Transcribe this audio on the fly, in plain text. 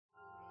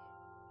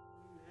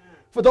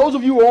For those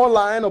of you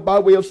online or by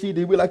way of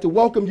CD, we'd like to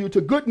welcome you to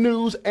Good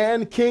News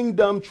and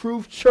Kingdom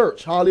Truth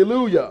Church.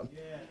 Hallelujah.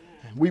 Yeah.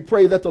 We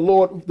pray that the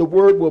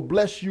word will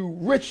bless you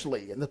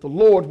richly and that the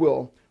Lord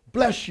will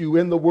bless you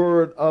in the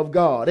word of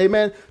God.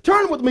 Amen.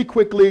 Turn with me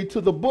quickly to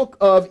the book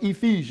of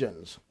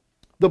Ephesians.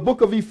 The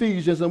book of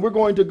Ephesians, and we're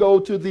going to go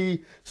to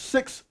the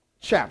 6th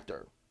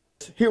chapter.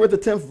 Here at the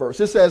 10th verse,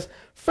 it says,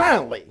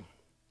 "Finally,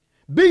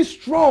 be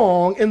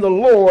strong in the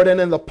Lord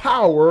and in the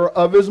power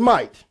of his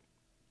might."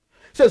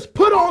 It says,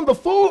 "Put on the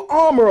full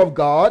armor of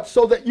God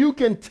so that you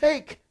can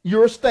take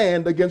your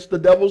stand against the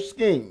devil's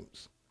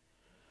schemes.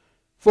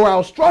 For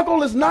our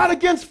struggle is not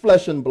against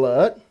flesh and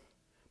blood,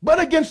 but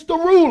against the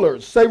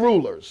rulers," say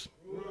rulers,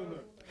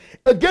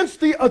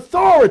 "against the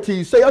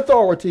authorities," say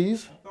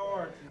authorities,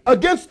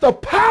 "against the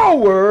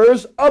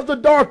powers of the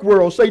dark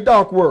world," say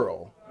dark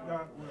world,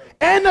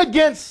 "and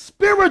against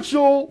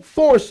spiritual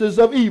forces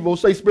of evil,"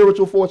 say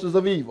spiritual forces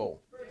of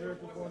evil,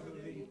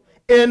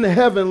 "in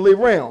heavenly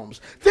realms.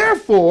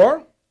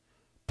 Therefore,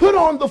 put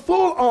on the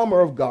full armor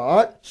of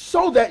God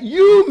so that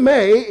you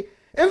may,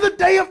 when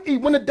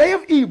the day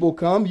of evil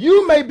comes,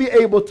 you may be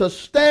able to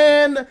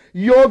stand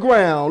your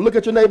ground." Look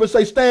at your neighbor and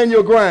say, "Stand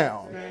your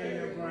ground." Stand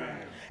your ground.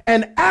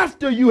 "And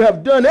after you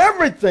have done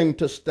everything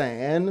to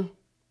stand,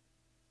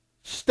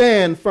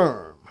 stand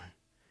firm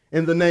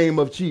in the name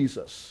of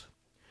Jesus."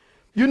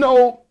 You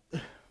know,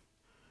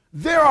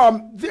 there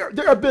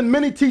have been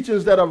many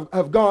teachings that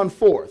have gone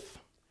forth.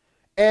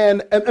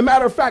 And a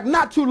matter of fact,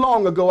 not too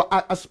long ago,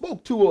 I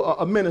spoke to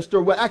a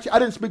minister. Well, actually, I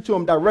didn't speak to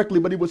him directly,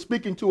 but he was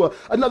speaking to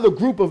another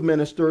group of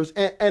ministers.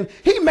 And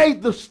he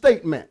made the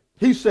statement.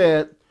 He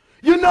said,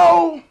 "You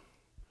know,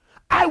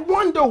 I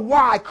wonder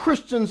why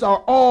Christians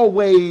are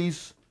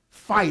always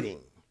fighting.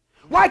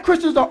 Why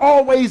Christians are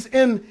always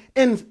in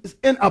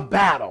a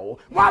battle.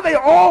 Why they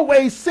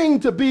always seem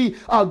to be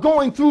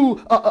going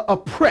through a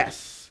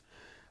press.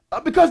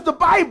 Because the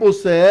Bible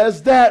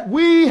says that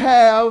we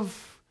have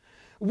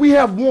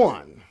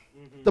won.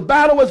 The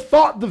battle is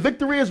fought, the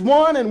victory is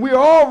won, and we are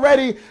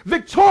already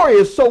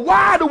victorious. So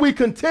why do we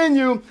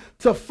continue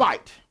to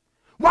fight?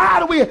 Why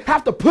do we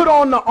have to put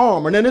on the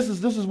armor?" And this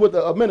is what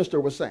the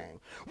minister was saying.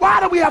 Why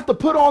do we have to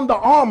put on the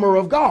armor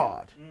of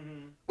God?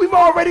 We've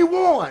already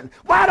won.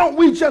 Why don't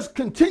we just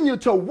continue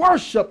to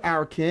worship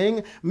our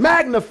King,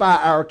 magnify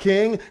our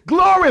King,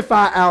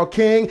 glorify our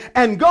King,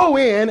 and go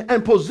in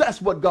and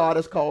possess what God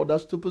has called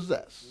us to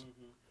possess?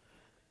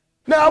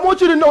 Now, I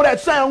want you to know that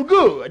sounds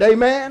good,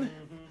 amen?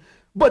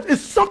 But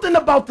it's something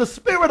about the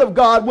Spirit of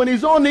God. When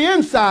he's on the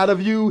inside of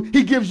you,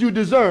 he gives you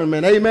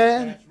discernment,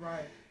 amen? That's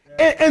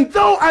right. And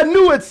though I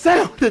knew it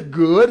sounded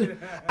good,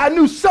 I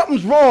knew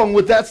something's wrong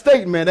with that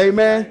statement,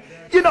 amen?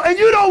 You know, and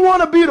you don't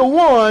want to be the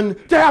one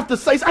to have to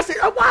say, I said,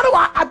 why do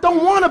I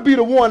don't want to be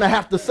the one to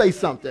have to say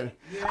something.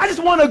 I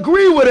just want to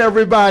agree with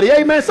everybody,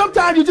 amen?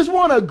 Sometimes you just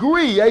want to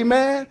agree,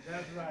 amen?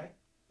 That's right.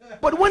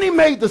 But when he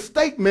made the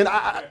statement,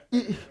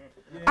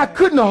 I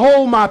couldn't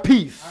hold my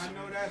peace. I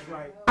know that's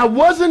right.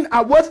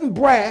 I wasn't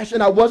brash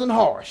and I wasn't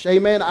harsh,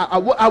 amen?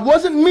 I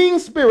wasn't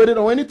mean-spirited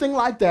or anything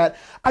like that.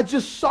 I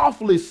just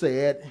softly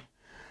said,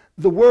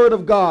 the Word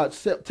of God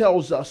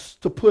tells us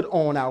to put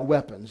on our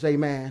weapons,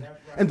 amen? Right.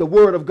 And the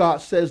Word of God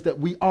says that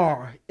we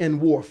are in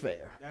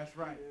warfare. That's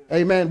right.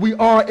 Amen. We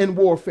are in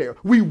warfare.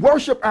 We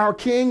worship our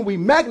King. We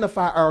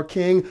magnify our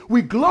King.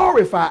 We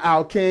glorify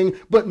our King.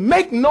 But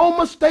make no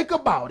mistake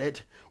about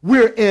it,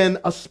 we're in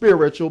a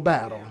spiritual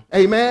battle.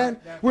 Amen.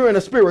 We're in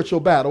a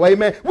spiritual battle.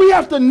 Amen. We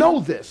have to know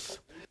this.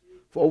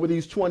 For over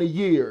these 20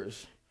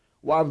 years,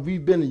 while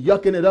we've been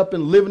yucking it up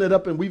and living it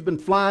up, and we've been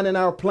flying in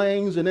our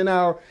planes and in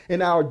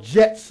our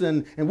jets,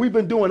 and we've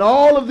been doing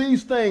all of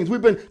these things.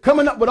 We've been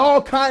coming up with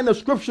all kinds of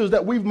scriptures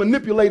that we've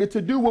manipulated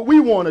to do what we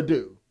want to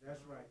do.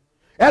 That's right.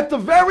 At the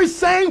very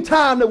same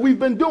time that we've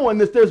been doing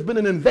this, there's been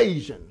an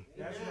invasion.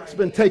 That's right. It's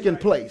been taking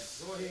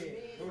place. Go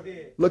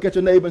ahead. Look at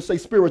your neighbor and say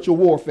spiritual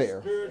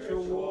warfare.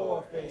 Spiritual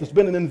warfare. There's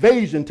been an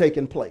invasion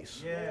taking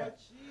place. Yeah.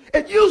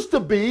 It used to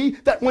be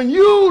that when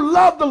you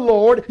loved the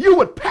Lord, you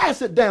would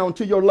pass it down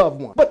to your loved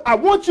one. But I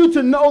want you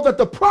to know that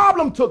the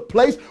problem took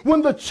place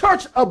when the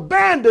church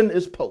abandoned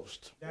its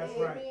post. That's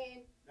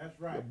right. That's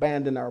right. We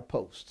abandoned our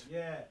post.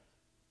 Yeah.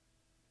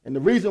 And the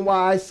reason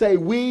why I say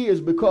we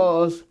is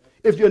because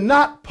if you're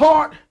not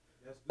part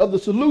of the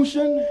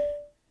solution,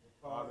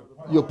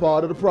 you're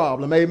part of the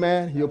problem.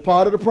 Amen. You're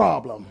part of the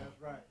problem.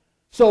 That's right.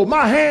 So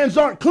my hands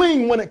aren't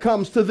clean when it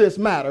comes to this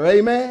matter.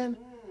 Amen.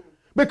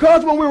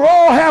 Because when we were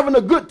all having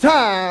a good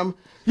time,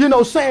 you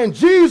know, saying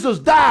Jesus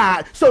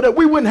died so that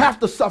we wouldn't have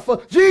to suffer.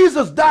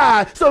 Jesus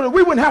died so that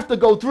we wouldn't have to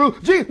go through.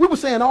 We were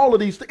saying all of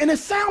these things, and it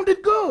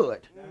sounded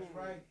good. That's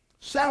right.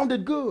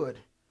 Sounded good.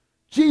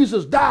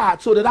 Jesus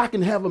died so that I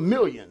can have 1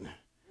 million.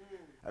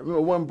 I remember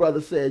one brother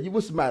said,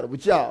 "What's the matter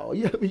with y'all?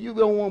 You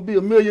don't want to be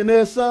a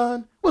millionaire,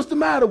 son? What's the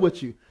matter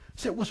with you?" I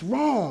said, "What's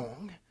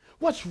wrong?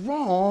 What's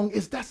wrong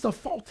is that's a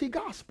faulty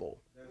gospel.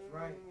 That's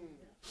right.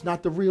 It's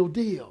not the real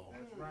deal.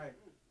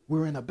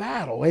 We're in a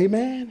battle,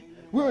 amen?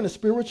 We're in a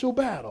spiritual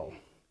battle."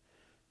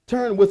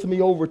 Turn with me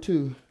over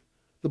to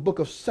the book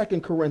of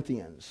 2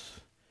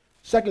 Corinthians.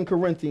 2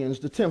 Corinthians,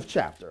 the 10th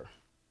chapter.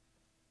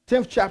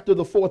 10th chapter,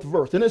 the 4th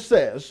verse. And it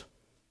says,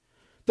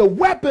 the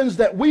weapons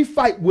that we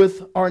fight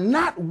with are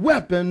not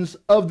weapons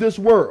of this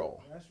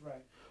world. That's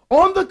right.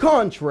 On the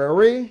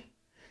contrary,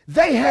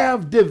 they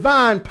have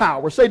divine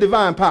power. Say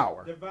divine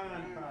power. Divine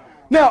power.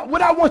 Now,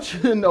 what I want you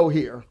to know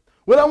here,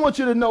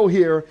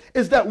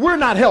 is that we're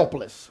not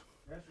helpless.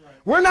 That's right.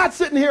 We're not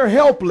sitting here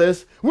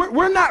helpless.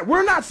 We're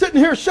not sitting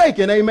here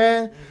shaking,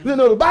 amen. Mm-hmm. You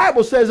know, the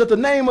Bible says at the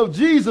name of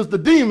Jesus, the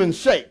demons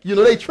shake. You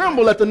know, they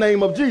tremble at the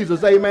name of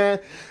Jesus, amen.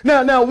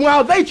 Now,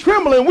 while they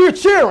trembling, we're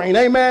cheering,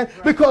 amen,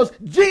 because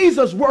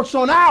Jesus works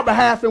on our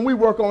behalf and we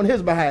work on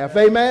his behalf,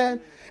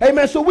 amen.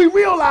 Amen. So we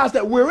realize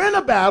that we're in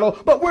a battle,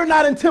 but we're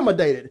not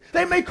intimidated.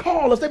 They may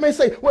call us. They may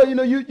say, well, you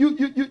know,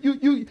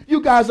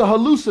 you guys are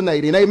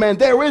hallucinating. Amen.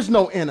 There is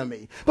no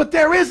enemy. But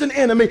there is an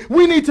enemy.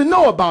 We need to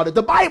know about it.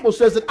 The Bible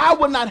says that I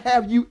would not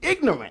have you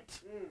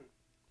ignorant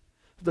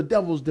of the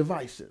devil's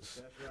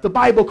devices. Right. The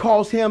Bible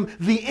calls him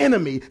the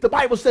enemy. The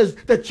Bible says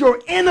that your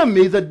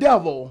enemy, the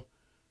devil,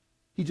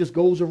 he just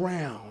goes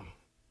around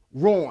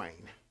roaring,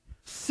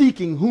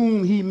 seeking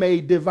whom he may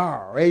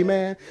devour.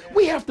 Amen. Yeah.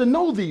 We have to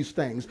know these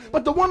things.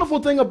 But the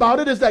wonderful thing about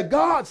it is that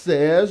God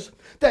says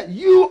that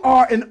you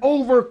are an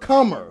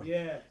overcomer.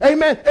 Yeah.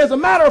 Amen. As a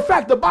matter of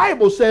fact, the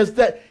Bible says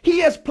that he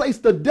has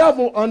placed the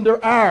devil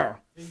under our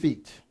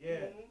feet.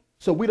 Yeah.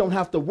 So we don't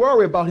have to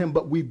worry about him,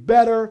 but we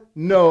better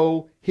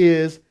know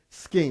his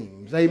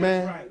schemes.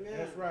 Amen. That's right.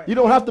 That's right. You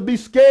don't have to be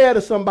scared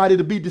of somebody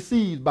to be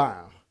deceived by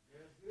him.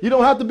 You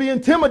don't have to be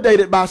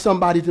intimidated by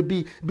somebody to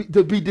be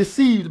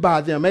deceived by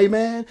them.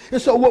 Amen.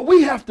 And so what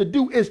we have to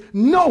do is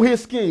know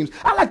his schemes.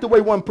 I like the way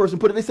one person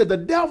put it. They said the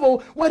devil,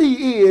 what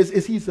he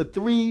is he's a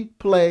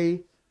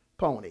 3-play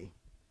pony.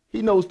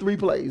 He knows 3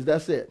 plays.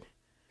 That's it.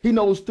 He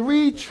knows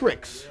 3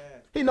 tricks.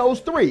 He knows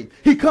 3.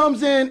 He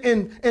comes in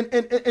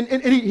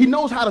and he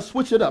knows how to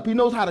switch it up. He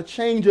knows how to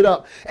change it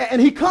up.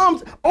 And he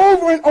comes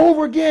over and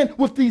over again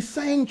with these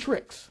same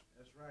tricks.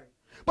 That's right.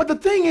 But the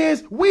thing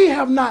is, we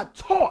have not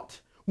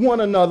taught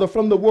one another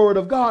from the word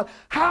of God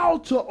how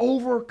to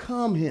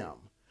overcome him,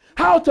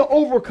 how to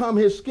overcome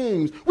his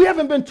schemes. We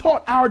haven't been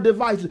taught our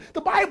devices.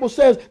 The Bible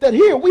says that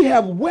here we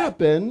have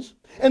weapons,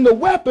 and the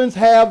weapons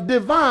have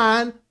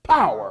divine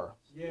power.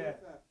 Yeah.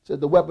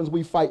 Said the weapons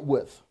we fight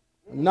with,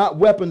 not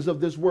weapons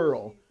of this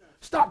world.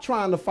 Stop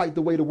trying to fight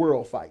the way the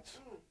world fights.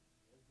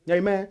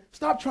 Amen.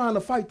 Stop trying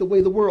to fight the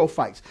way the world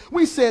fights.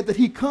 We said that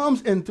he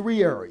comes in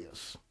 3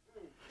 areas.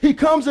 He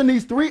comes in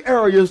these 3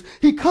 areas.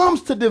 He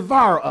comes to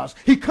devour us.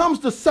 He comes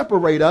to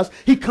separate us.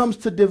 He comes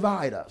to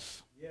divide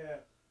us. Yeah.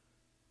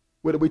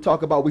 What did we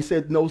talk about? We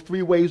said in those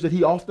 3 ways that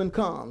he often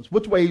comes.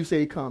 Which way you say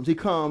he comes? He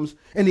comes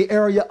in the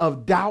area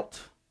of doubt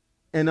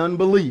and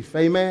unbelief.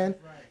 Amen.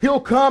 Right. He'll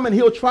come and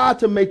he'll try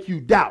to make you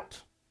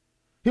doubt.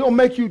 He'll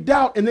make you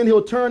doubt, and then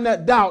he'll turn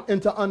that doubt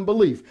into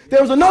unbelief. Yeah.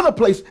 There's another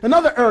place,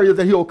 another area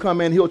that he'll come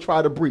in, he'll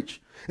try to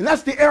breach. And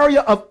that's the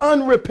area of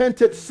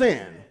unrepented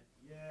sin.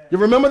 Yeah. You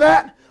remember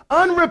that?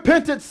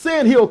 Unrepentant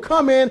sin, he'll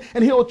come in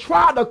and he'll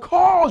try to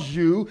cause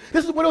you,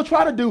 this is what he'll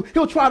try to do,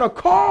 he'll try to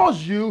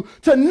cause you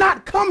to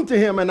not come to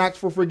him and ask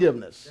for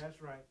forgiveness.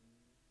 That's right.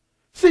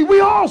 See, we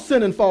all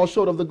sin and fall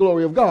short of the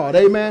glory of God,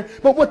 amen?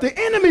 But what the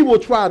enemy will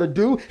try to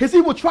do is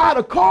he will try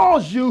to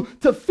cause you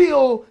to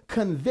feel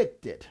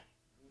convicted.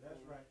 That's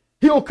right.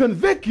 He'll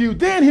convict you,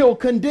 then he'll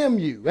condemn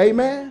you,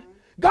 amen?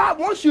 God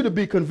wants you to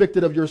be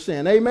convicted of your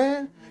sin,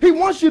 amen? He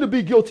wants you to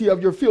be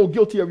feel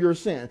guilty of your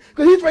sin,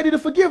 because he's ready to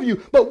forgive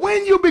you. But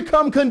when you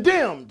become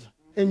condemned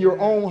in your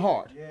own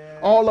heart,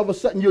 all of a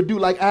sudden you'll do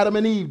like Adam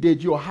and Eve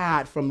did. You'll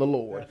hide from the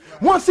Lord.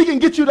 Right. Once he can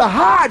get you to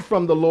hide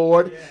from the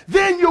Lord,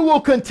 then you will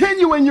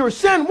continue in your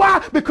sin.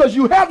 Why? Because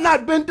you have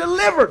not been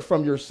delivered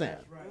from your sin.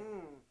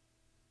 Right.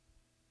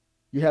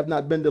 You have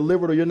not been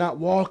delivered, or you're not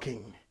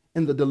walking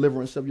in the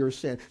deliverance of your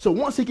sin. So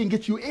once he can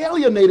get you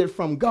alienated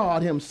from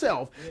God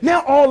himself,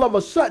 now all of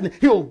a sudden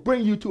he'll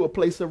bring you to a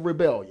place of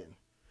rebellion.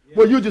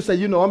 Well, you just say,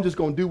 you know, I'm just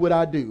going to do what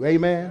I do.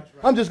 Amen.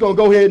 Right. I'm just going to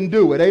go ahead and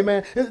do it.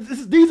 Amen. And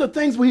these are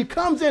things where he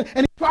comes in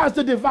and he tries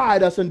to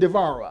divide us and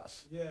devour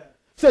us. Yeah.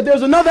 So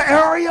there's another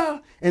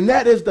area, and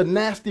that is the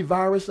nasty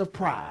virus of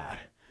pride.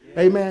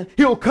 Yeah. Amen.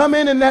 He'll come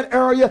in that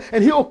area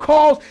and he'll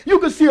cause, you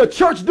can see a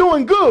church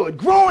doing good,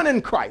 growing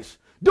in Christ,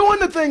 doing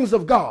the things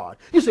of God.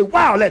 You say,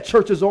 wow, that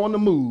church is on the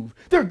move.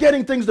 They're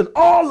getting things, then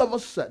all of a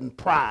sudden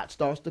pride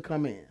starts to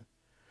come in.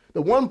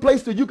 The one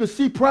place that you can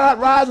see pride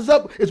rises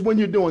up is when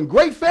you're doing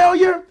great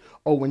failure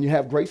or when you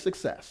have great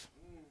success.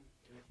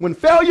 When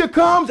failure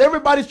comes,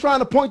 everybody's trying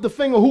to point the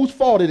finger whose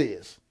fault it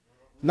is.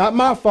 Not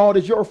my fault,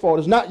 it's your fault.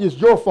 It's not just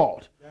your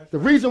fault. The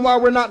reason why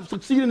we're not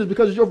succeeding is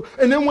because of your.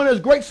 And then when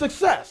there's great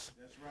success,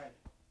 that's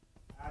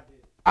right.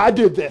 I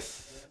did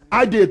this.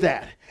 I did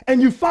that.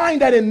 And you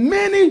find that in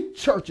many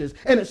churches,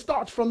 and it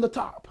starts from the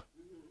top.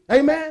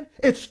 Amen.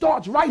 It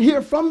starts right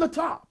here from the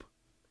top.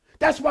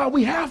 That's why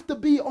we have to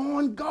be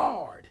on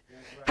guard.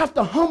 Have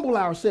to humble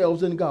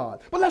ourselves in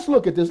God. But let's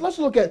look at this. Let's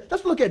look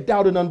at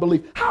doubt and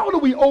unbelief. How do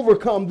we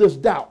overcome this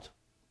doubt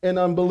and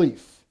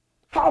unbelief?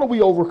 How do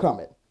we overcome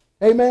it?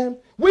 Amen.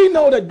 We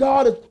know that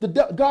God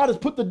has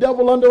put the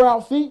devil under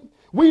our feet.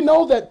 We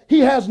know that he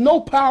has no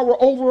power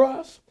over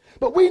us,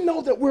 but we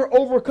know that we're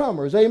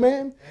overcomers.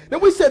 Amen. Then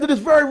we said that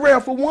it's very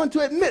rare for one to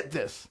admit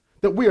this,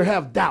 that we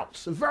have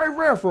doubts. It's very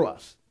rare for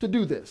us to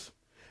do this.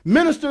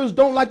 Ministers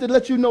don't like to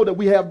let you know that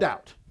we have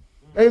doubt.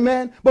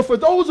 Amen. But for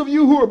those of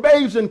you who are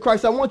babes in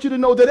Christ, I want you to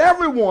know that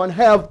everyone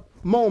have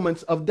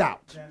moments of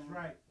doubt. That's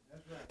right.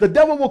 That's right. The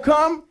devil will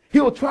come.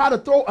 He'll try to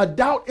throw a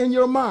doubt in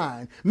your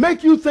mind.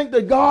 Make you think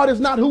that God is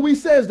not who he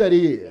says that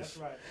he is. That's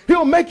right.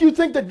 He'll make you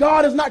think that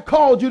God has not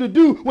called you to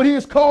do what he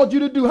has called you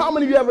to do. How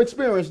many of you ever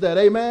experienced that?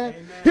 Amen.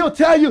 Amen. He'll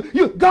tell you,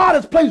 God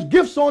has placed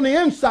gifts on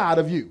the inside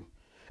of you.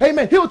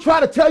 Amen. He'll try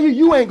to tell you,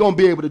 you ain't going to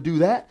be able to do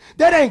that.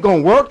 That ain't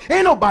going to work.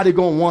 Ain't nobody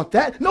going to want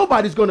that.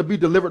 Nobody's going to be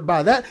delivered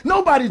by that.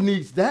 Nobody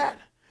needs that.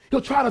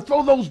 He'll try to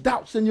throw those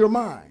doubts in your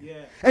mind.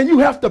 Yeah. And you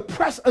have to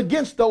press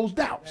against those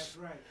doubts. That's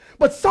right.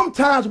 But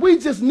sometimes we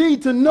just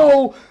need to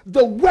know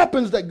the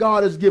weapons that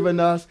God has given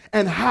us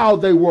and how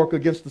they work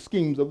against the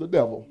schemes of the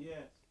devil. Yes.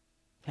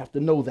 Have to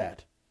know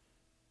that.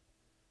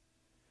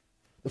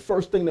 The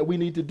first thing that we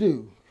need to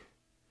do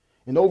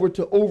in order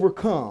to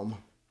overcome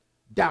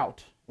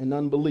doubt and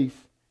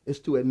unbelief is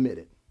to admit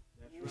it.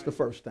 It's the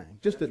first thing.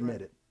 Just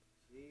admit it.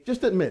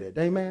 Just admit it.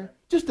 Amen.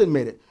 Just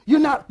admit it. You're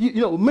not, you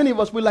know, many of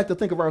us, we like to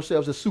think of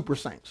ourselves as super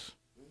saints.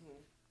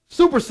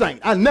 Super saint.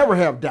 I never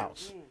have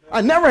doubts.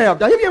 I never have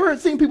doubts. Have you ever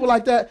seen people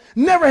like that?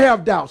 Never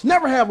have doubts.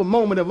 Never have a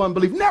moment of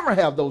unbelief. Never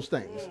have those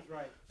things.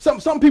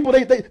 Some people,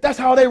 that's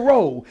how they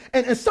roll.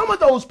 And some of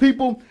those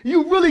people,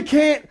 you really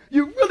can't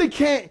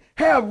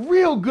have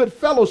real good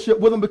fellowship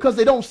with them because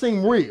they don't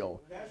seem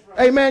real.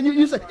 Right. Amen.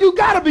 You say you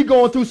got to be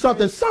going through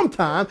something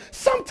sometime.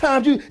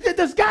 Sometimes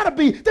there's got to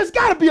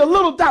be a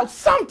little doubt.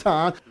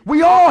 Sometimes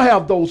we all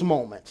have those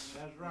moments.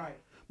 That's right.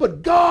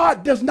 But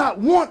God does not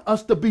want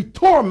us to be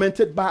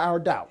tormented by our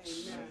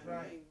doubts. Amen. That's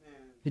right.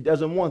 He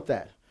doesn't want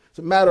that. As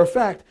a matter of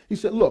fact, he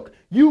said, look,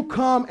 you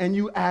come and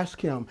you ask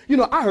him. You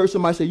know, I heard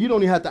somebody say, you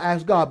don't even have to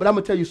ask God, but I'm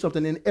going to tell you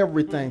something. In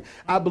everything,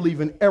 I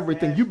believe in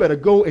everything. You better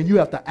go and you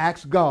have to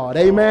ask God.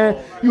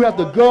 Amen. You have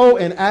to go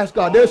and ask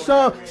God. There's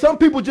some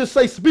people just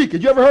say, speak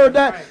it. You ever heard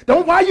that?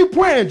 Don't, why are you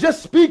praying?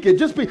 Just speak it.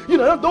 Just speak. You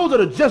know, those are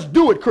the just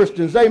do it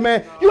Christians.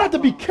 Amen. You have to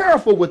be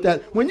careful with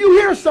that. When you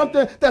hear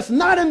something that's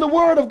not in the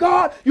word of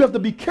God, you have to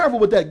be careful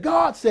with that.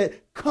 God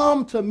said,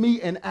 come to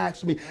me and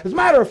ask me. As a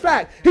matter of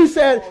fact, he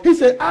said,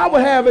 I will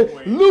have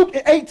it. Luke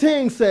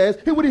 18 says,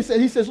 hear what he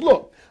said. He says,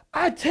 look,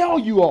 I tell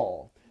you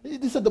all.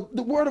 He said,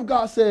 the word of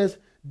God says,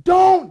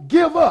 don't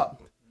give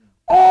up.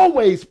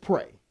 Always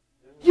pray.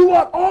 You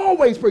ought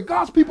always pray.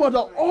 God's people ought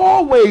to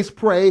always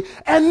pray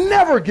and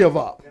never give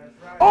up.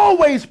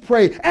 Always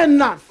pray and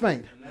not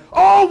faint.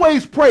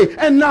 Always pray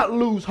and not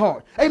lose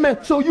heart. Amen.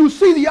 So you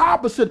see the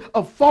opposite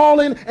of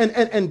falling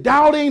and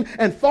doubting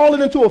and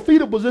falling into a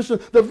fetal position.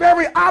 The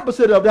very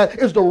opposite of that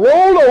is to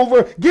roll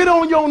over, get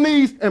on your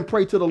knees, and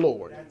pray to the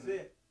Lord. That's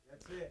it.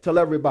 That's it. Tell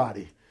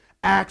everybody,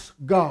 ask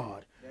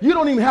God. You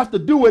don't even have to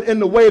do it in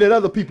the way that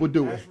other people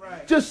do it.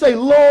 Right. Just say,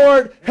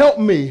 Lord, help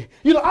me.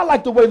 You know, I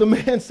like the way the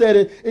man said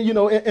it, you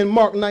know, in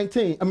Mark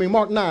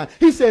 9.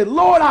 He said,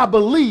 Lord, I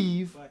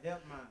believe,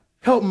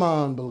 help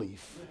my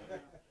unbelief.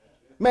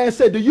 Man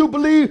said, do you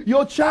believe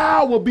your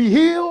child will be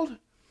healed?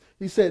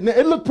 He said,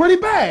 it looked pretty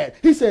bad.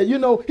 He said,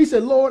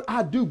 Lord,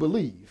 I do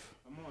believe,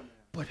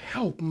 but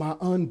help my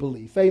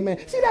unbelief. Amen.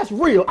 See, that's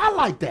real. I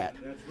like that.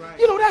 That's right.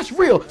 You know, that's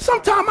real.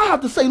 Sometimes I have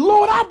to say,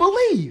 Lord, I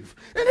believe.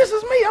 And this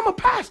is me. I'm a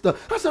pastor.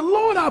 I said,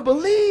 Lord, I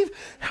believe.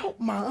 Help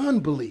my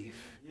unbelief.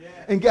 Yeah.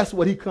 And guess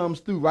what? He comes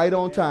through right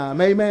on time.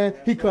 Amen.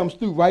 He comes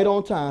through right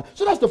on time.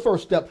 So that's the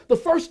first step. The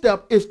first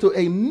step is to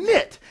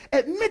admit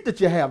that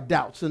you have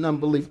doubts and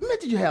unbelief.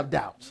 Admit that you have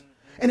doubts.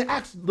 And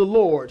ask the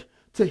Lord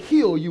to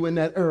heal you in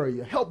that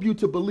area, help you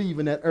to believe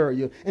in that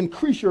area,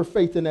 increase your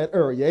faith in that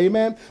area.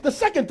 Amen. The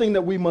second thing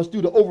that we must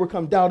do to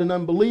overcome doubt and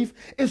unbelief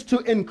is to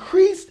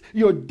increase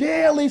your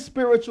daily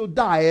spiritual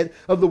diet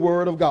of the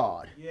word of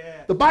God.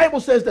 Yeah. The Bible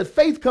says that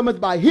faith cometh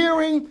by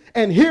hearing,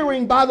 and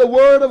hearing by the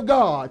word of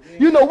God. Yeah.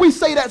 You know, we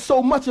say that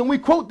so much and we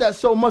quote that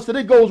so much that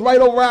it goes right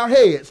over our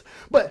heads.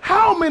 But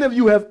how many of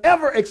you have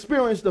ever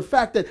experienced the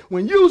fact that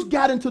when you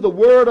got into the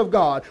word of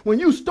God, when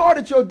you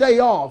started your day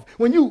off,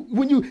 when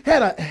you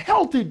had a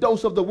healthy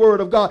dose of the word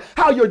of God,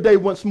 how your day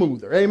went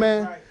smoother?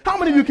 Amen. Right. How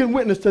many of you can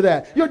witness to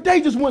that? Your day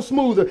just went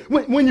smoother.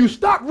 When you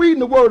stopped reading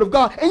the word of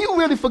God and you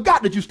really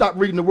forgot that you stopped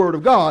reading the word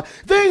of God,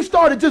 things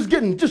started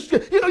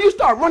you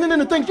start running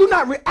into things. You're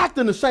not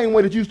reacting the same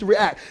way that you used to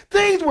react.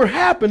 Things were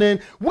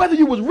happening whether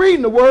you was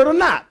reading the word or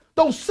not.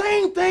 Those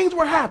same things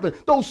were happening.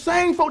 Those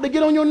same folk that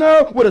get on your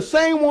nerve were the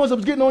same ones that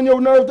was getting on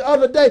your nerve the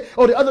other day,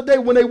 or the other day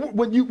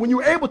when you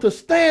were able to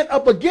stand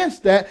up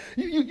against that,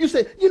 you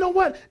said, you know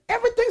what?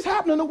 Everything's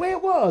happening the way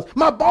it was.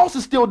 My boss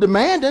is still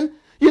demanding.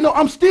 You know,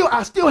 I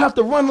still have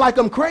to run like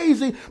I'm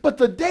crazy. But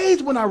the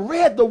days when I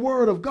read the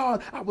word of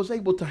God, I was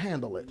able to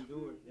handle it.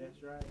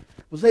 That's right.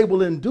 Was able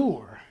to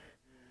endure.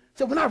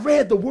 So when I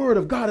read the Word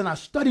of God and I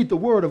studied the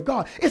Word of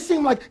God, it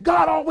seemed like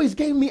God always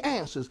gave me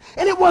answers.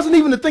 And it wasn't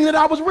even the thing that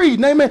I was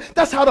reading. Amen.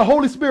 That's how the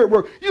Holy Spirit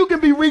works. You can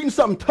be reading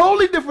something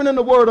totally different than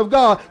the Word of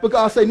God, but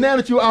God say now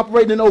that you're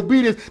operating in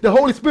obedience, the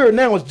Holy Spirit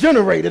now is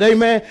generated.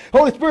 Amen.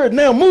 Holy Spirit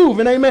now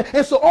moving. Amen.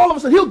 And so all of a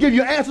sudden he'll give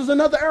you answers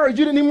in other areas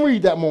you didn't even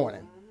read that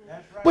morning.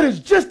 Right. But it's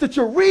just that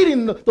you're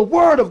reading the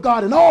Word of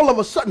God and all of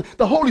a sudden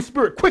the Holy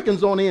Spirit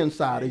quickens on the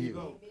inside of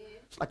you.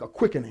 It's like a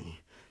quickening.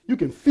 You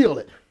can feel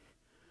it.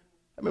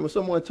 I remember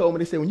someone told me,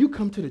 they said, when you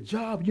come to the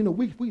job, you know,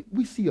 we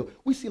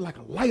see like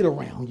a light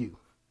around you.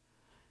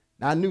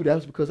 Now, I knew that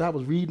was because I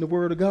was reading the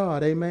Word of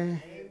God,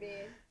 amen.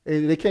 Amen.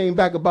 And they came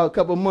back about a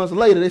couple of months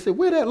later, they said,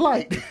 where's that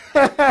light?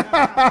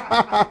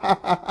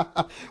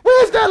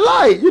 Where's that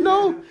light, you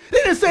know? They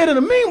didn't say it in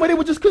a mean way, they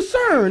were just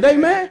concerned,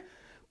 amen.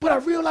 But I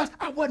realized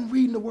I wasn't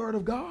reading the Word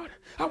of God.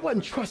 I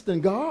wasn't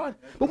trusting God.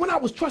 But when I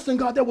was trusting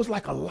God, there was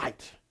like a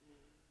light.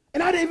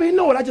 And I didn't even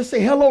know it. I just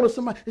say hello to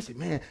somebody. They say,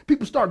 man,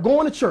 people start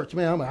going to church.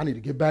 Man, I need to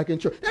get back in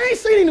church. They ain't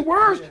saying any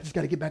words. Just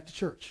got to get back to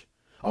church.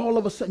 All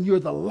of a sudden, you're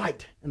the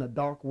light in a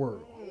dark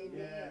world.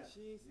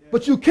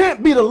 But you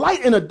can't be the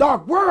light in a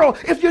dark world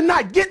if you're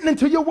not getting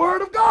into your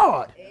Word of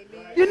God.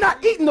 You're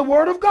not eating the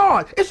Word of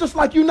God. It's just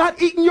like you're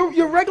not eating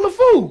your regular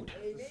food.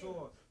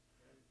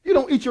 You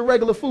don't eat your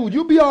regular food.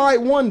 You'll be all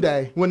right one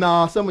day. Well,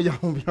 nah, some of y'all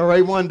will be all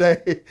right one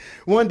day.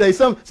 One day,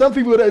 some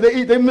people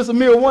they miss a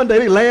meal one day.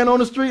 They laying on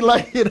the street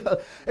like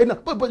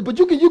but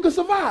you can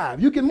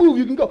survive. You can move.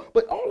 You can go.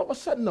 But all of a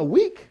sudden, a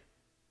week,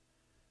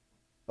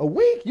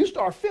 you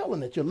start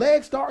feeling it. Your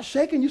legs start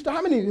shaking.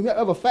 How many of you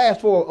ever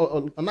fast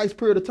for a nice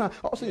period of time?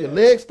 All of a sudden, your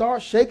legs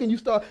start shaking.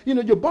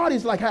 Your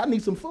body's like, I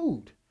need some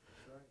food.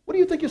 What do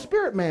you think your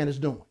spirit man is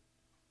doing?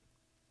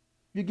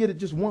 You get it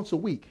just once a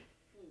week.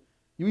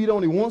 You eat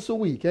only once a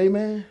week,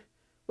 amen?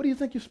 What do you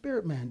think your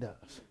spirit man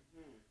does?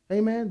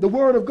 Amen? The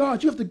Word of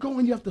God, you have to go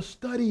and you have to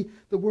study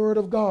the Word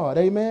of God,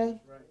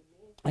 amen? Right.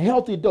 A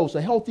healthy dose,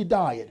 a healthy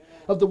diet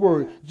of the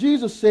Word.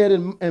 Jesus said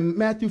in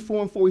Matthew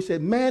 4:4, he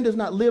said, man does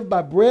not live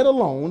by bread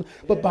alone,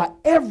 but by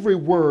every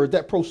word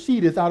that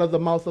proceedeth out of the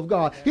mouth of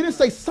God. He didn't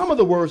say some of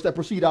the words that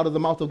proceed out of the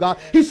mouth of God.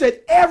 He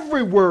said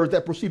every word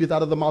that proceedeth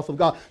out of the mouth of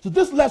God. So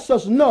this lets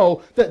us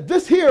know that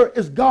this here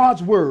is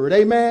God's Word,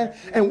 amen?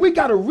 And we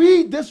got to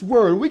read this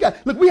Word. We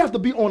have to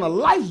be on a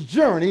life's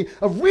journey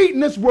of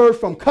reading this Word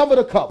from cover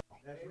to cover.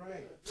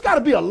 It's got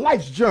to be a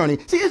life's journey.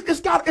 See,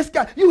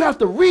 you have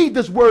to read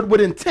this Word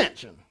with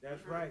intention.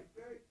 That's right.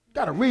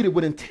 Got to read it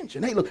with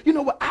intention. Hey, look, you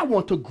know what? I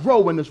want to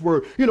grow in this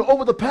Word. You know,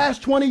 over the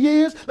past 20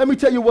 years, let me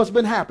tell you what's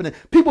been happening.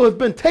 People have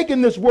been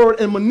taking this Word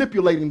and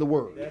manipulating the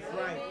Word. That's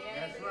right.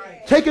 That's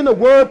right. Taking the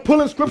Word,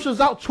 pulling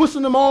scriptures out,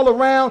 twisting them all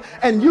around,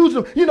 and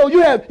using them. You know, you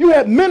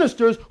have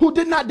ministers who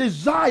did not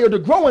desire to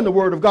grow in the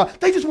Word of God.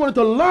 They just wanted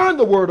to learn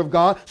the Word of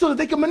God so that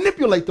they can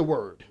manipulate the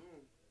Word.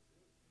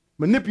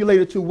 Manipulate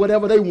it to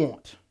whatever they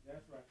want.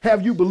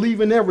 Have you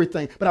believe in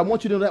everything. But I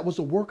want you to know that was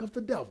the work of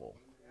the devil.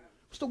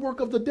 It's the work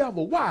of the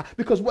devil. Why?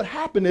 Because what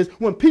happened is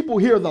when people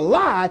hear the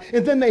lie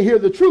and then they hear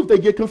the truth, they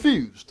get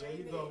confused. There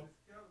you go.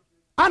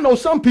 I know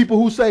some people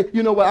who say,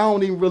 you know what, I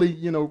don't even really,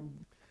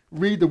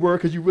 read the Word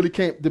because you really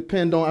can't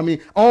depend on,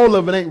 all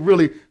of it ain't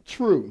really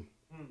true.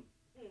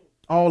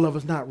 All of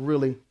it's not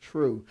really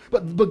true.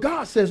 But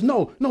God says,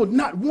 no,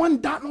 not one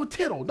dot nor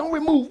tittle. Don't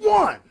remove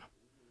one.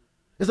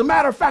 As a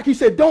matter of fact, he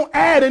said, don't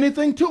add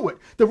anything to it.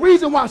 The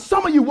reason why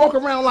some of you walk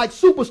around like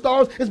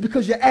superstars is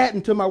because you're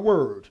adding to my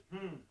Word.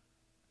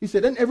 He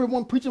said, isn't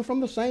everyone preaching from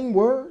the same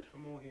Word?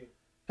 Come on here.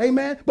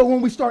 Amen. But when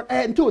we start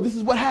adding to it, this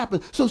is what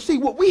happens. So see,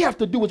 what we have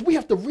to do is we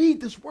have to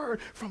read this Word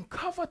from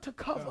cover to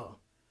cover.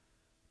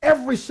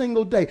 Every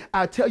single day.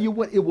 I tell you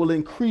what, it will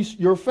increase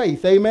your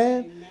faith.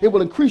 Amen? Amen. It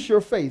will increase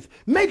your faith.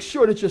 Make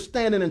sure that you're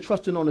standing and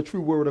trusting on the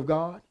true Word of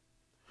God.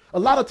 A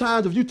lot of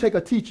times if you take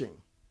a teaching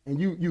and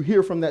you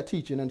hear from that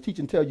teaching and the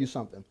teaching tells you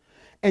something,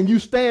 and you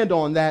stand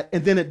on that,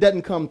 and then it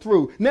doesn't come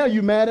through. Now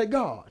you're mad at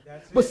God.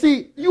 But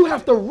see, you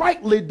have to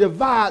rightly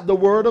divide the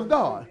Word of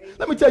God.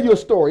 Let me tell you a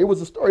story. It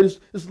was a story.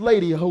 This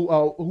lady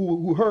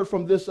who heard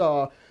from this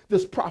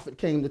prophet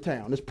came to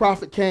town. This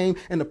prophet came,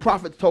 and the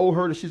prophet told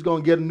her that she's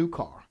going to get a new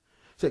car.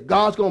 Said,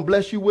 God's going to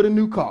bless you with a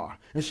new car.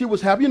 And she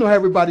was happy. You know how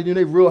everybody do,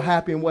 they're real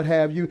happy and what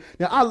have you.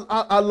 Now,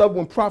 I love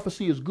when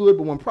prophecy is good,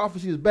 but when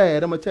prophecy is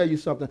bad, I'm going to tell you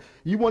something.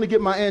 You want to get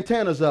my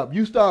antennas up.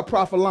 You start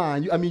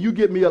prophesying. You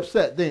get me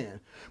upset then.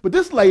 But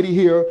this lady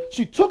here,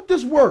 she took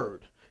this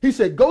word. He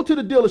said, go to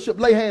the dealership,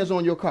 lay hands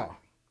on your car.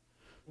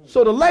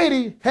 So the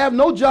lady have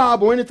no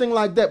job or anything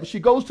like that, but she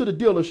goes to the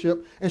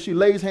dealership and she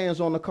lays hands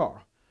on the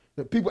car.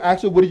 The people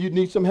ask her, what do you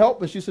need some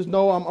help? And she says,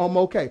 no, I'm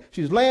okay.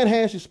 She's laying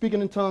hands, she's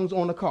speaking in tongues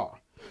on the car.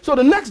 So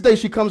the next day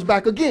she comes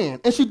back again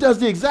and she does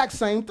the exact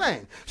same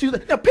thing. She's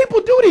like, now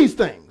people do these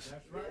things.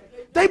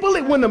 They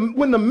believe when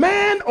the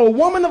man or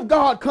woman of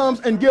God comes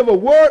and give a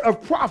word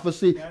of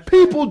prophecy,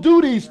 people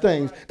do these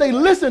things. They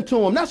listen to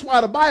them. That's why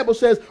the Bible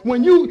says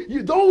when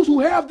those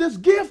who have this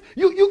gift,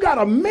 you got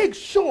to make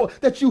sure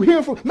that you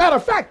hear from. Matter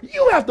of fact,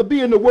 you have to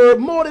be in the Word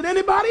more than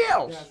anybody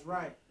else. That's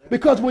right. That's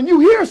because when you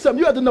hear something,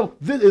 you have to know,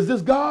 is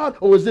this God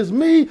or is this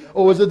me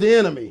or is it the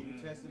enemy?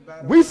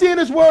 We see in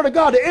this word of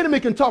God, the enemy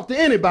can talk to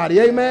anybody.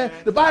 Amen.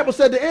 The Bible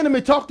said the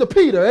enemy talked to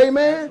Peter.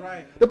 Amen.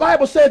 Right. The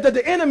Bible said that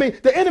the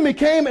enemy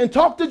came and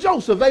talked to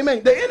Joseph.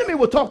 Amen. The enemy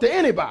will talk to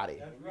anybody.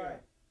 That's right.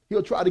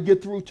 He'll try to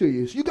get through to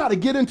you. So you got to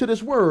get into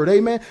this word.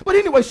 Amen. But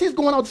anyway, she's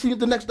going out to see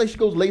the next day. She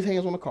goes, lays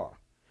hands on the car.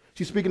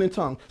 She's speaking in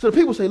tongues. So the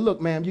people say,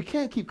 look, ma'am, you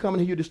can't keep coming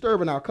here. You're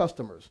disturbing our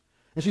customers.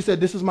 And she said,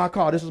 this is my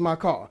car. This is my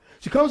car.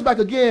 She comes back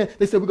again.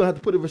 They said, we're going to have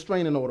to put a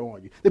restraining order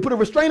on you. They put a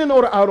restraining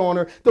order out on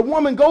her. The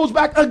woman goes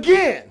back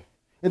again.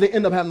 And they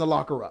end up having to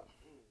lock her up.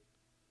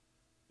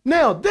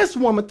 Now, this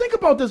woman, think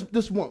about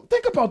this woman.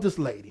 Think about this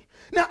lady.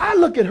 Now, I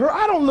look at her.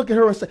 I don't look at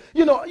her and say,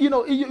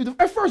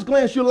 at first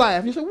glance, you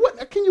laugh. You say,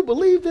 what? Can you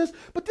believe this?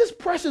 But this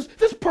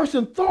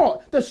person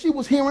thought that she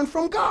was hearing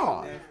from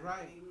God. That's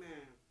right.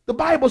 The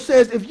Bible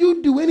says, if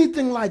you do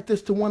anything like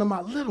this to one of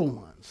my little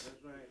ones,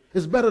 Right.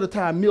 it's better to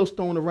tie a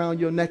millstone around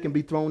your neck and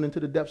be thrown into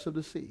the depths of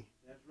the sea.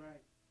 That's right.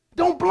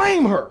 Don't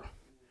blame her.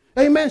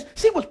 Amen.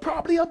 She was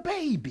probably a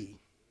baby.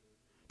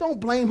 Don't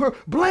blame her.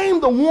 Blame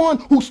the one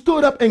who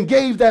stood up and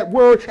gave that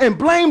word, and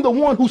blame the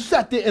one who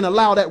sat there and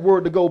allowed that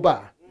word to go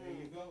by. There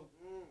you go.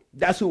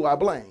 That's who I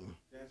blame.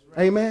 That's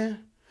right.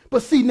 Amen.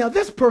 But see, now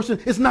this person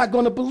is not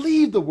going to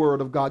believe the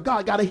word of God.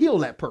 God got to heal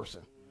that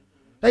person.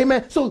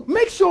 Amen. So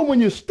make sure when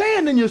you're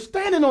standing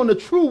on the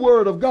true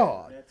word of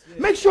God.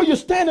 Make sure you're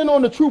standing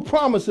on the true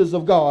promises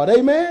of God.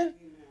 Amen.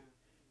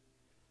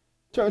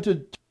 Turn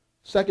to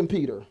 2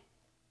 Peter,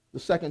 the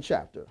 2nd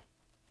chapter.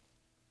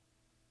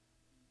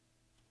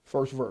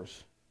 First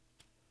verse.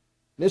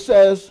 And it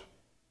says,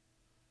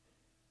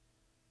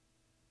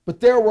 but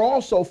there were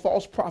also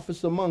false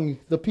prophets among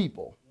the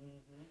people,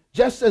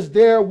 just as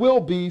there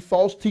will be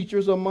false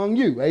teachers among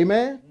you.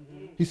 Amen.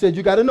 He said,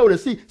 you got to know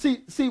this.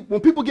 See, when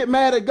people get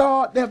mad at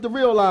God, they have to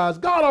realize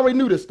God already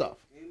knew this stuff.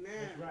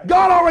 Amen.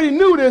 God already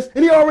knew this,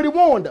 and he already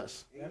warned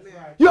us. That's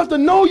right. You have to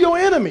know your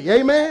enemy.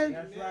 Amen.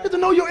 That's right. You have to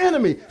know your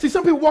enemy. See,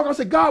 some people walk out and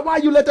say, God, why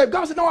you let that?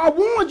 God said, no, I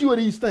warned you of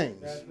these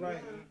things. That's right.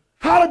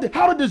 How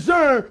to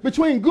discern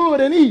between good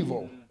and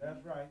evil.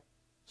 That's right.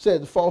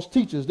 Said the false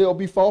teachers, there will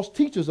be false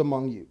teachers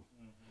among you.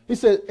 He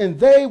said, and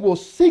they will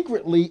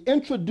secretly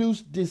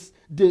introduce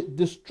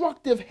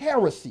destructive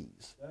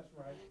heresies, That's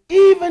right.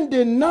 even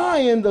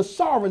denying the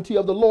sovereignty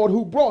of the Lord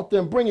who brought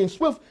them, bringing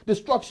swift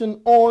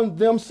destruction on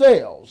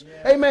themselves.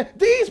 Yeah. Amen.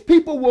 These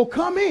people will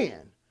come in.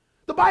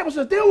 The Bible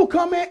says they will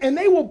come in and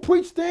they will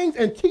preach things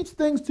and teach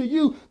things to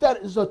you that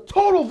is a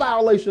total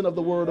violation of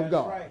the word of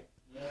God. Right.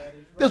 That is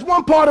right. There's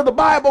one part of the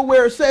Bible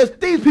where it says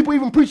these people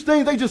even preach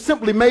things they just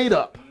simply made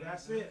up.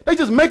 That's it. They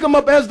just make them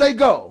up as they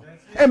go.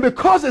 And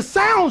because it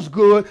sounds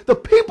good, the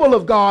people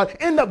of God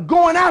end up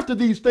going after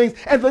these things.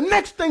 And the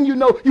next thing you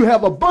know, you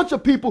have a bunch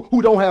of people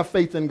who don't have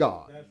faith in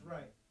God. That's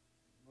right.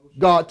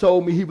 God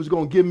told me he was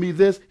going to give me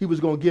this, he was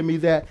going to give me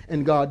that,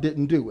 and God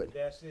didn't do it.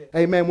 That's it.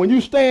 Amen. When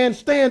you stand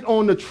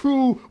on the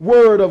true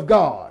word of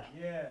God.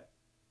 Yeah.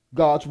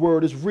 God's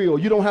word is real.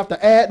 You don't have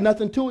to add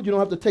nothing to it. You don't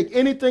have to take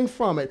anything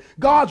from it.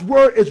 God's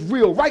word is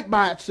real right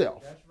by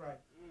itself. That's right.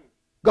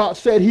 God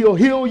said he'll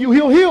heal you.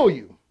 He'll heal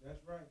you.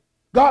 That's right.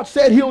 God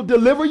said he'll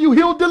deliver you.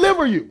 He'll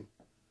deliver you.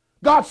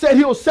 God said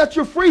he'll set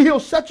you free. He'll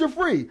set you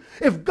free.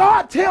 If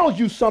God tells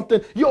you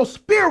something, your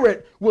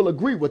spirit will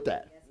agree with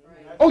that.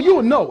 Oh,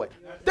 you'll know it.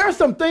 There's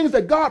some things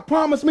that God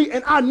promised me,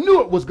 and I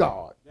knew it was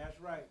God. That's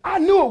right. I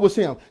knew it was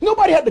him.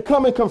 Nobody had to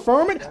come and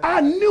confirm it.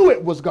 I knew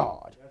it was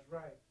God. That's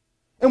right.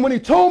 And when he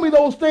told me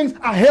those things,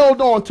 I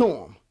held on to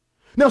him.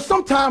 Now,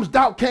 sometimes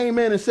doubt came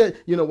in and said,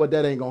 you know what,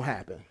 that ain't going to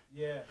happen.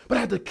 Yeah. But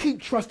I had to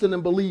keep trusting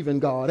and believing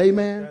God.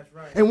 Amen. That's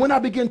right. And when I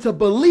began to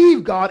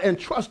believe God and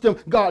trust him,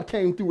 God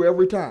came through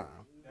every time.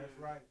 That's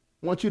right.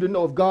 I want you to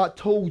know if God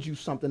told you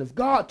something, if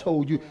God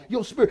told you,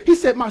 your spirit, he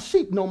said, my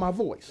sheep know my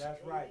voice.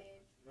 That's right.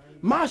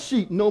 My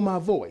sheep know my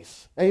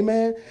voice.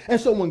 Amen. And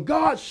so when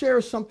God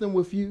shares something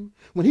with you,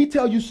 when he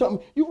tells you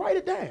something, you write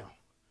it down.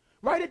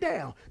 Write it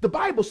down. The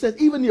Bible says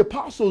even the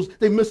apostles,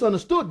 they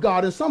misunderstood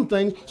God in some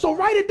things. So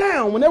write it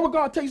down. Whenever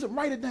God tells you something,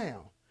 write it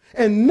down.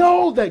 And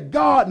know that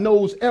God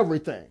knows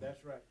everything.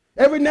 That's right.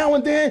 Every now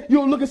and then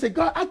you'll look and say,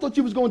 God, I thought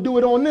you was going to do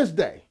it on this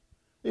day.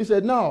 He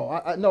said,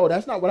 no, no,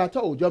 that's not what I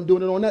told you. I'm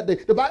doing it on that day.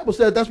 The Bible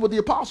says that's what the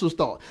apostles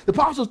thought. The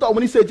apostles thought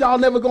when he said, y'all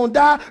never going to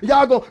die,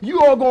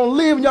 you all going to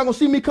live and y'all going to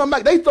see me come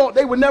back. They thought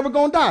they were never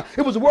going to die.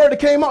 It was a word that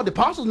came out. The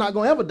apostles not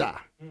going to ever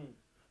die.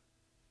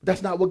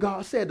 That's not what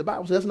God said. The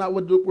Bible says that's not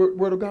what the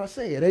word of God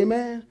said.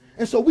 Amen.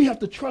 And so we have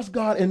to trust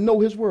God and know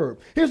his word.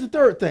 Here's the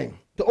third thing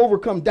to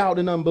overcome doubt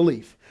and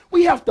unbelief.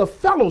 We have to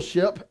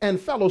fellowship and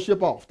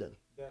fellowship often.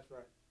 That's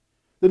right.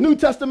 The New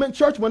Testament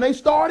church, when they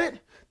started,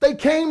 they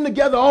came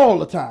together all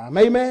the time.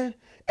 Amen.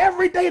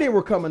 Every day they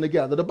were coming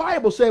together. The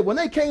Bible said when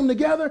they came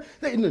together,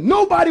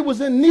 nobody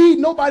was in need.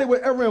 Nobody was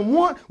ever in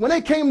want. When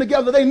they came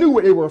together, they knew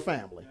they were a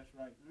family. That's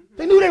right.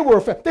 They knew they were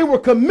a family. They were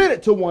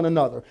committed to one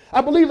another.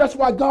 I believe that's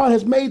why God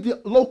has made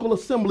the local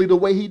assembly the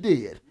way he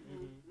did.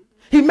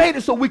 He made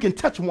it so we can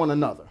touch one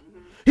another.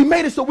 He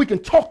made it so we can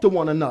talk to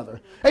one another.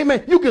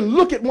 Amen. You can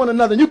look at one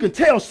another and you can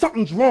tell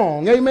something's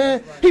wrong.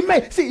 Amen. He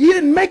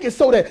didn't make it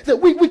so that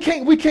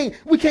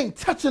we can't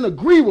touch and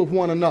agree with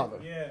one another.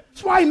 Yeah.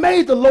 That's why he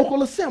made the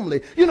local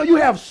assembly. You know, you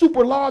have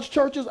super large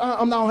churches.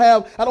 I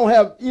don't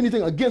have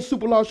anything against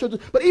super large churches,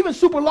 but even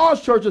super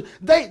large churches,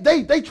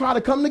 they try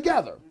to come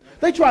together.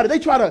 They try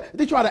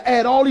to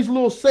add all these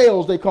little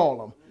cells, they call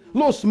them,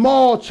 little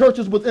small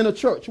churches within a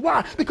church.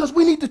 Why? Because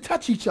we need to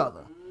touch each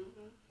other.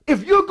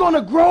 If you're going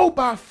to grow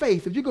by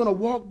faith, if you're going to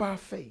walk by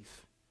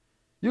faith,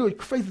 your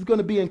faith is going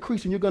to be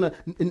increasing. You're going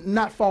to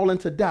not fall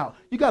into doubt.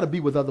 You got to be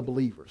with other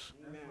believers.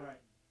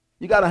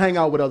 You got to hang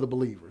out with other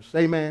believers.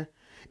 Amen.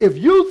 If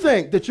you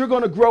think that you're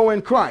going to grow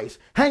in Christ,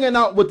 hanging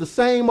out with the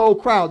same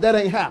old crowd, that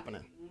ain't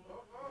happening.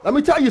 Let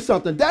me tell you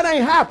something. That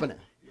ain't happening.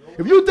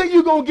 If you think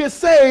you're going to get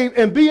saved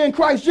and be in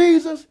Christ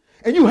Jesus,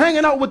 and you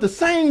hanging out with the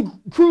same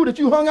crew that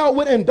you hung out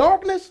with in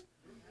darkness,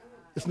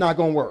 it's not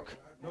going to work.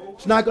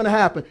 It's not going to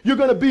happen. You're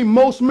going to be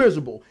most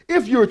miserable.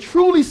 If you're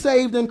truly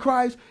saved in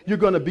Christ, you're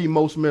going to be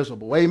most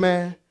miserable.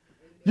 Amen.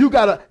 You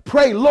got to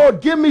pray,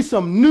 Lord, give me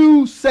some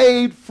new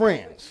saved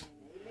friends.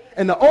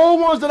 And the old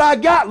ones that I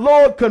got,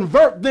 Lord,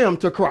 convert them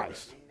to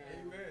Christ.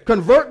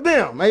 Convert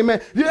them.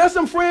 Amen. There's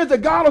some friends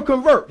that God will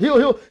convert.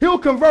 He'll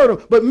convert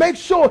them. But make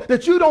sure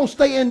that you don't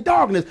stay in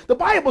darkness. The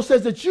Bible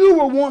says that you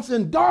were once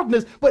in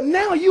darkness, but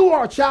now you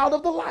are a child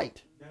of the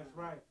light. That's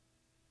right.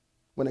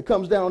 When it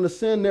comes down to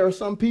sin, there are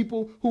some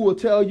people who will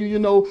tell you,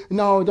 no,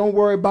 don't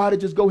worry about it.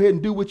 Just go ahead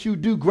and do what you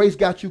do. Grace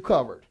got you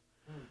covered.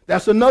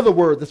 That's another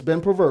word that's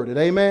been perverted.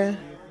 Amen.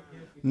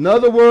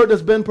 Another word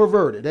that's been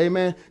perverted.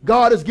 Amen.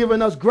 God has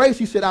given us grace.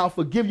 He said, I'll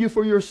forgive you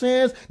for your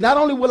sins. Not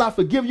only will I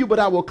forgive you, but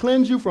I will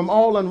cleanse you from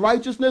all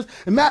unrighteousness.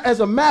 And as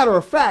a matter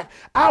of fact,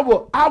 I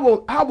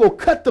will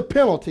cut the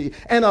penalty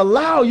and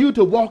allow you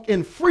to walk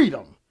in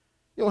freedom.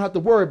 You don't have to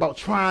worry about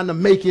trying to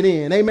make it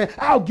in. Amen.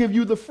 I'll give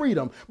you the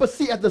freedom. But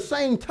see, at the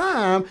same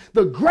time,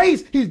 the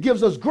grace, he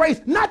gives us grace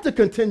not to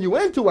continue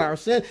into our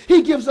sin.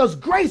 He gives us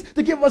grace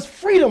to give us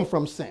freedom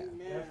from sin.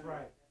 That's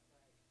right.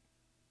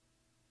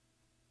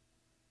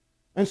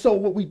 And so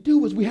what we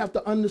do is we have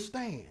to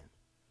understand.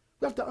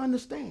 We have to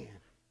understand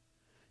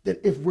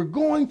that if we're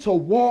going to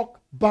walk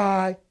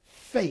by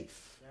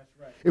faith, That's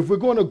right. if we're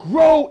going to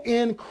grow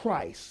in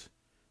Christ,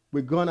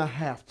 we're going to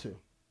have to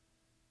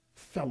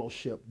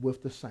fellowship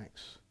with the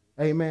saints.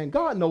 Amen.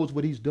 God knows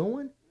what he's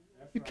doing.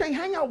 You can't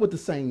hang out with the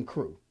same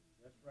crew.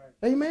 That's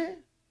right. Amen.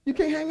 You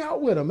can't hang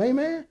out with them.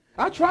 Amen.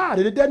 I tried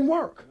it. It doesn't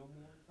work.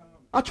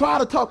 I try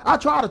to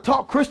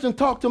talk Christian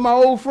talk to my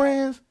old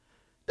friends.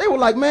 They were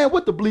like, man,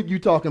 what the bleep you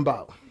talking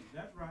about?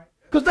 That's right.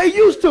 Because they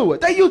used to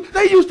it. They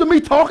used to me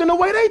talking the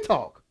way they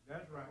talk.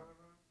 That's right.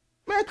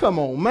 Man, come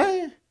on,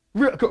 man.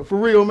 For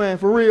real, man.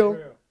 For real.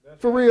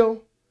 That's For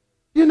real.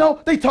 You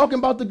know, they talking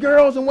about the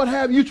girls and what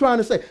have you, trying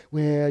to say,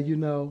 well, you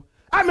know.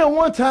 I remember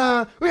one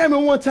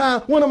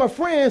time, one of my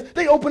friends,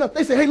 they opened up,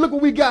 they said, hey, look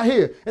what we got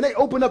here. And they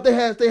opened up, they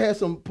had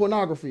some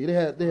pornography. They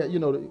had you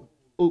know,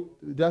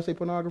 did I say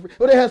pornography?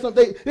 Well, they had some,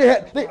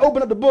 they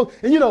opened up the book,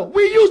 and you know,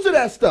 we used to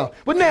that stuff.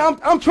 But now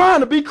I'm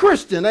trying to be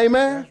Christian,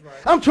 amen? That's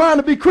right. I'm trying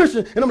to be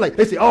Christian. And I'm like,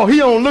 they say, oh, he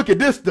don't look at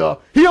this stuff.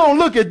 He don't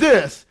look at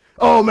this.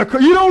 Oh, man,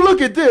 you don't look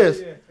at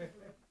this. Yeah.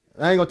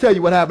 I ain't going to tell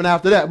you what happened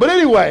after that. But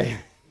anyway.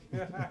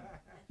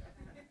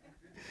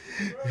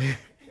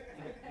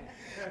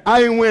 I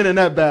didn't win in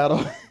that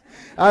battle.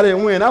 I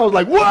didn't win. I was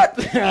like, what?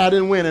 I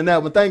didn't win in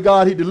that one. Thank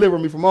God he delivered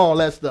me from all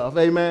that stuff.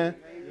 Amen.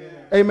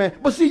 Yeah. Amen.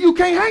 But see, you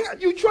can't hang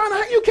out. You trying to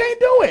hang, you can't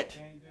do it.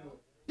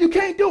 You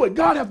can't do it.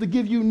 God have to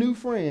give you new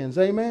friends.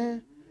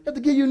 Amen. He have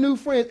to give you new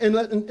friends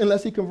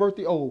unless he convert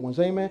the old ones.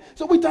 Amen.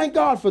 So we thank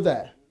God for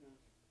that.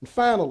 And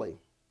finally,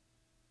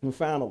 you're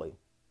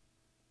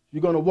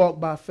going to walk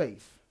by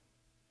faith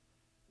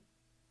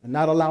and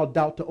not allow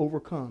doubt to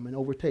overcome and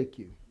overtake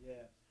you.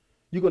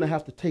 You're going to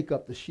have to take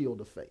up the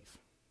shield of faith.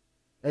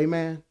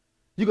 Amen.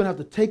 You're going to have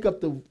to take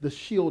up the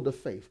shield of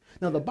faith.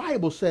 Now, the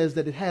Bible says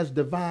that it has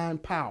divine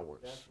powers.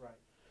 That's right.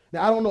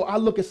 Now, I don't know. I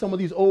look at some of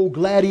these old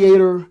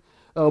gladiator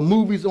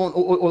movies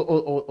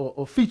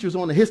or features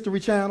on the History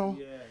Channel,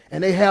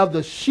 and they have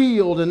the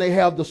shield and they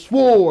have the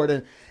sword,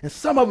 and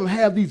some of them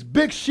have these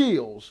big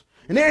shields.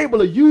 And they're able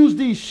to use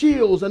these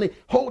shields, and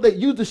they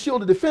use the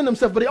shield to defend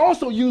themselves, but they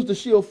also use the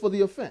shield for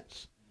the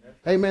offense.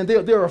 Amen.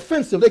 They're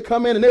offensive. They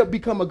come in and they'll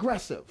become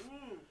aggressive.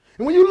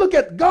 And when you look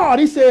at God,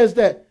 he says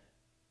that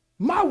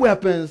my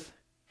weapons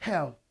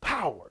have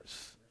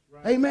powers.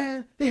 Right.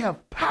 Amen. They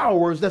have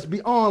powers that's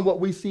beyond what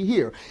we see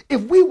here.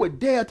 If we would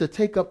dare to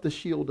take up the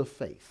shield of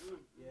faith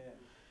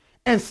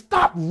and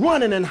stop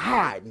running and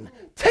hiding,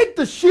 take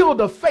the shield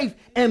of faith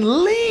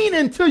and lean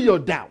into your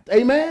doubt.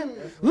 Amen. Right.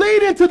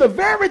 Lean into the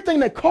very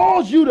thing that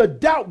caused you to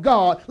doubt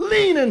God.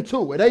 Lean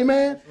into it.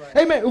 Amen.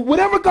 Right. Amen.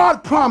 Whatever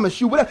God promised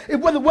you,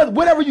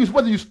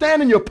 whether you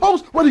stand in your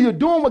post, whether you're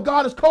doing what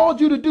God has called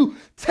you to do,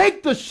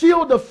 take the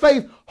shield of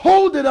faith,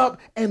 hold it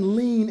up, and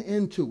lean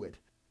into it.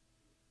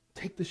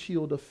 Take the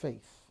shield of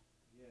faith.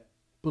 Yeah.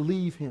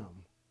 Believe him.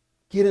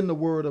 Get in the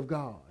word of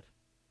God.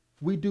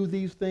 If we do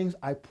these things,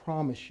 I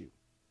promise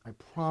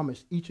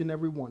each and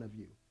every one of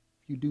you,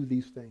 if you do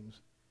these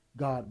things,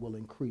 God will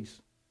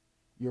increase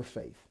your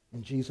faith.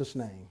 In Jesus'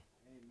 name,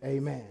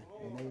 amen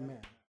and amen.